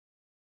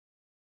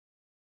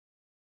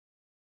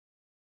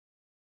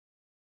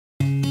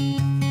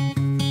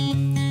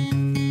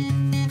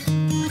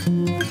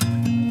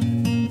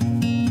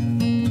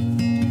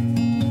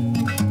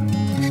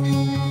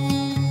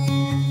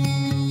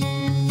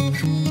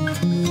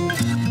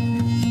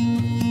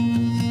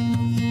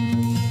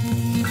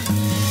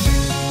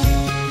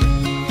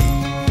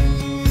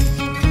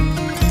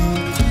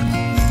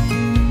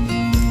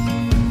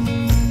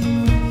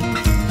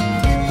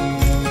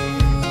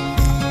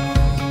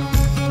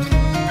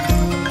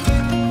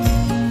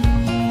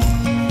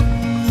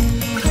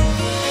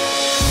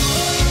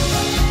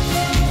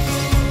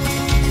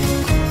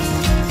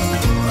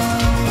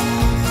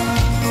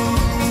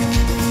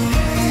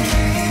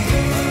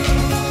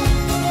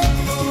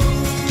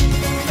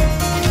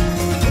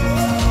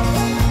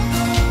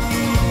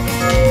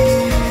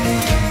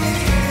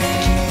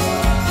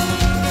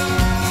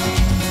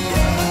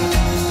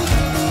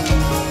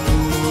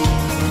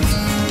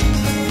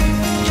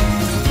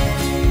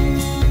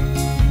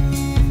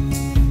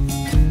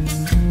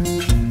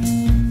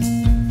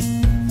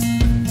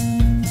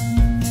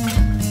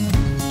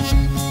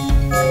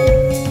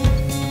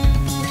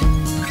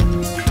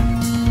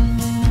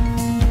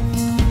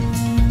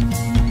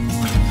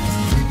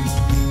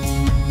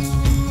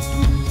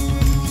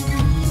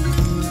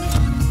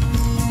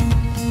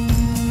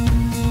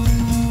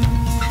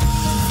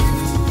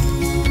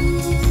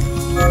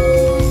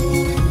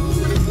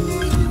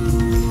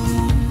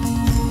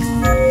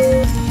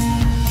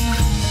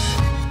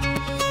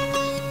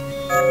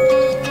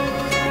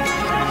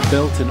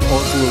Built in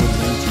Oslo in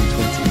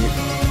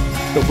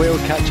 1928, the whale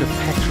catcher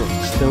Petrel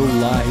still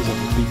lies on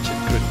the beach at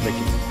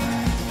Grütviken.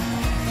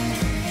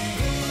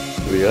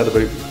 We had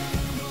about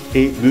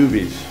 8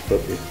 movies for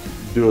to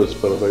do us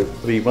for about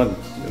 3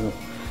 months, you know.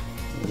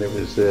 And it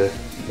was a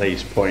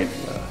nice point.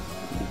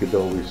 You could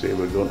always say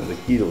we're going to the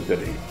hero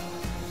today,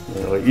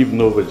 you know, even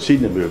though we'd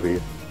seen the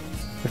movie.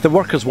 If the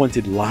workers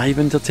wanted live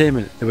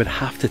entertainment, they would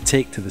have to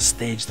take to the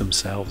stage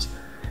themselves,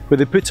 where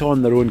they put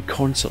on their own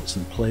concerts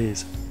and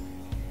plays.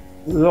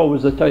 There was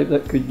always the type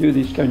that could do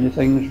these kind of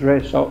things,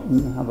 dress up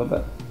and have a bit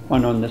of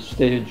fun on the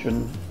stage,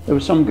 and there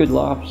was some good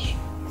laughs.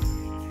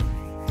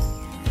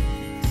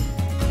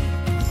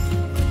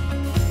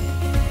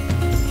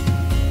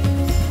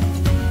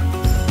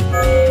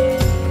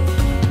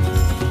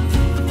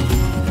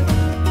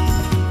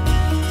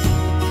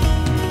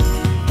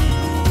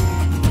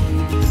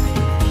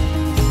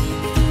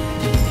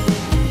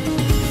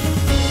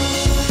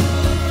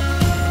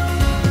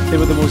 They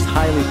were the most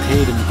highly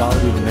paid and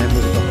valued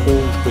members of the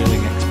whole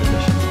whaling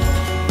expedition.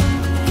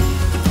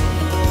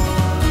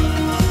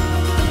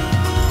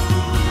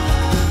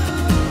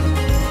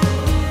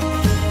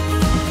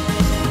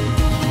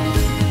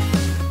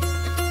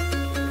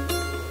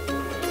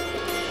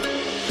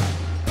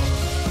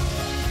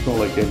 It's not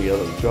like any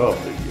other job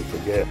that you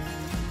forget.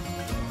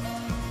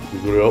 You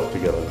grew up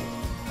together.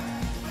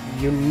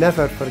 You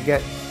never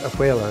forget a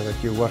whaler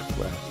that you worked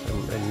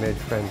with and made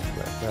friends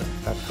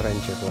with. That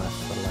friendship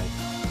lasts for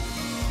life.